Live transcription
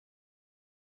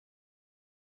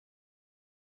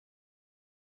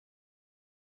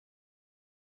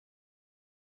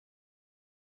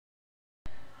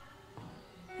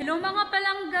Hello mga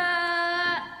palangga!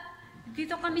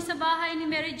 Dito kami sa bahay ni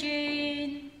Mary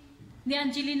Jane, ni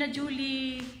Angelina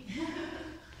Jolie.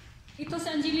 Ito si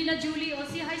Angelina Jolie. Oh,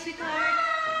 say hi, sweetheart.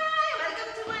 Hi!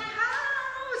 Welcome to my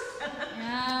house!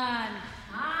 Yan.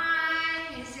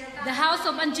 Hi! The house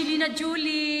of Angelina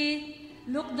Jolie.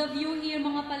 Look the view here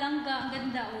mga palangga. Ang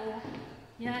ganda oh.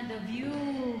 Yan, the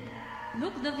view.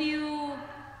 Look the view.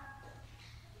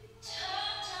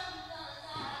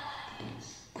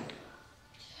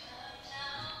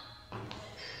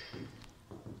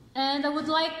 And I would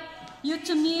like you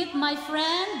to meet my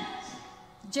friend,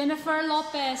 Jennifer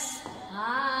Lopez.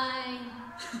 Hi!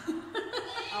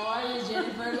 How are you,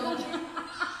 Jennifer Lopez?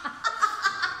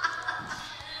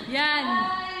 Yan.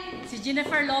 Si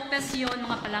Jennifer Lopez yun,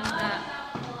 mga palangga.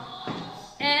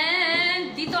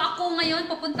 And dito ako ngayon,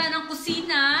 papunta ng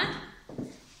kusina.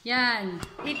 Yan.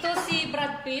 Ito si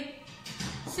Brad Pitt.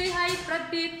 Say hi, Brad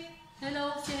Pitt.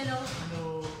 Hello, say hello.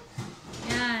 Hello.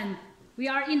 Yan. We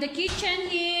are in the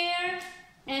kitchen here.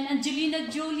 And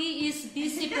Angelina Jolie is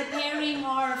busy preparing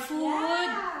our food.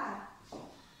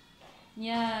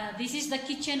 Yeah, this is the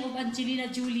kitchen of Angelina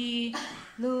Jolie.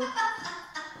 Look.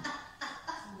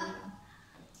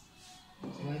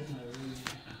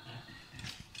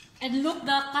 And look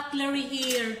the cutlery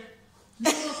here.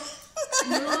 Look.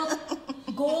 Look.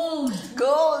 Gold.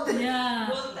 Gold! Yeah.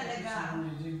 Gold talaga.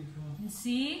 You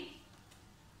see?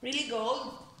 Really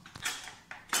gold?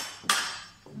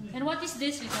 And what is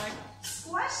this, Richard?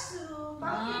 Squash soup.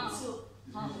 Pumpkin soup.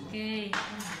 Okay.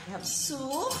 We have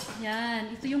soup.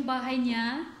 Yan. Ito yung bahay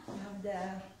niya. We have the...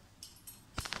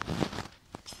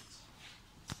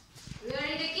 We are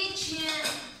in the kitchen.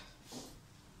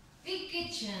 Big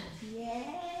kitchen.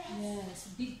 Yes.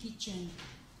 Yes, big kitchen.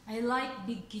 I like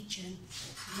big kitchen.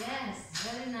 Yes,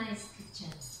 very nice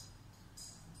kitchen.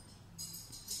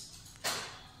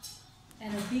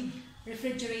 And a big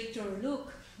refrigerator.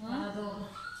 Look. Huh?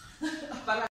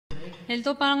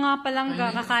 Hello pa nga palangga.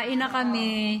 Kakain na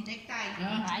kami. Next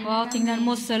time. Wow, tingnan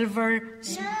mo. Silver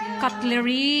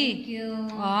cutlery. Thank you.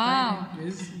 Wow.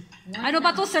 Ano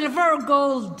ba to? Silver or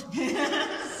gold?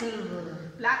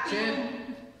 Silver.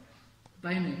 Platinum.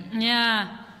 Pinay.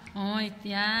 Yeah. Oh,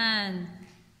 yan.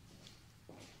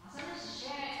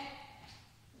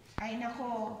 Ay,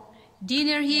 nako.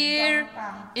 Dinner here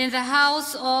in the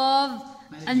house of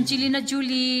Angelina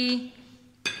Jolie.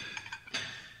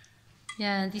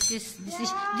 Yeah, this is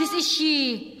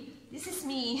she. This is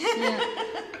me. Yeah.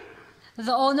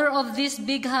 The owner of this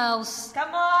big house.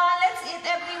 Come on, let's eat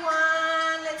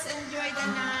everyone. Let's enjoy the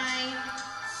night.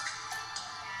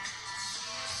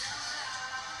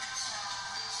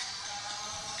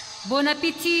 Bon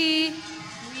appetit.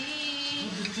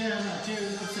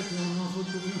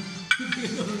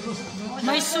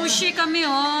 May sushi kami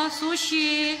oh,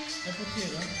 sushi.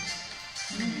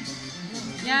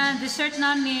 Yan, dessert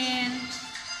namin.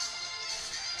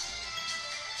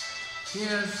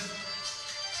 Cheers.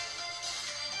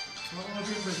 Mga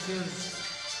people, cheers.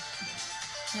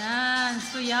 Yan,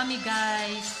 so yummy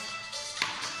guys.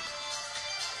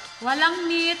 Walang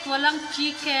meat, walang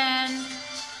chicken.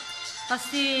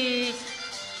 Kasi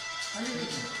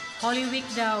Holy Week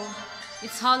daw.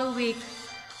 It's Holy Week.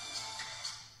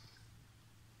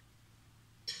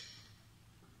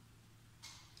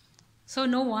 So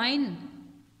no wine.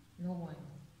 No one.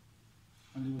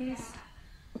 Yes.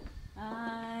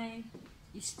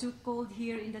 It's too cold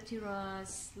here in the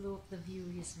terrace. Look, the view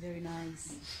is very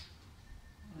nice.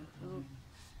 Look.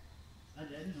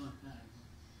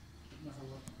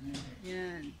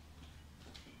 Yan.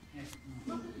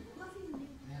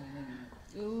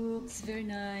 Oops, very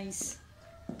nice.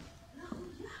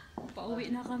 Pauwi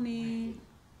na kami.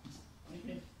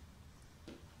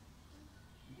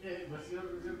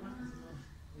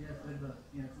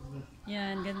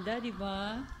 Yan, ganda, di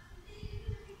ba?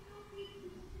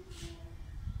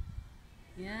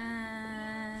 Yan.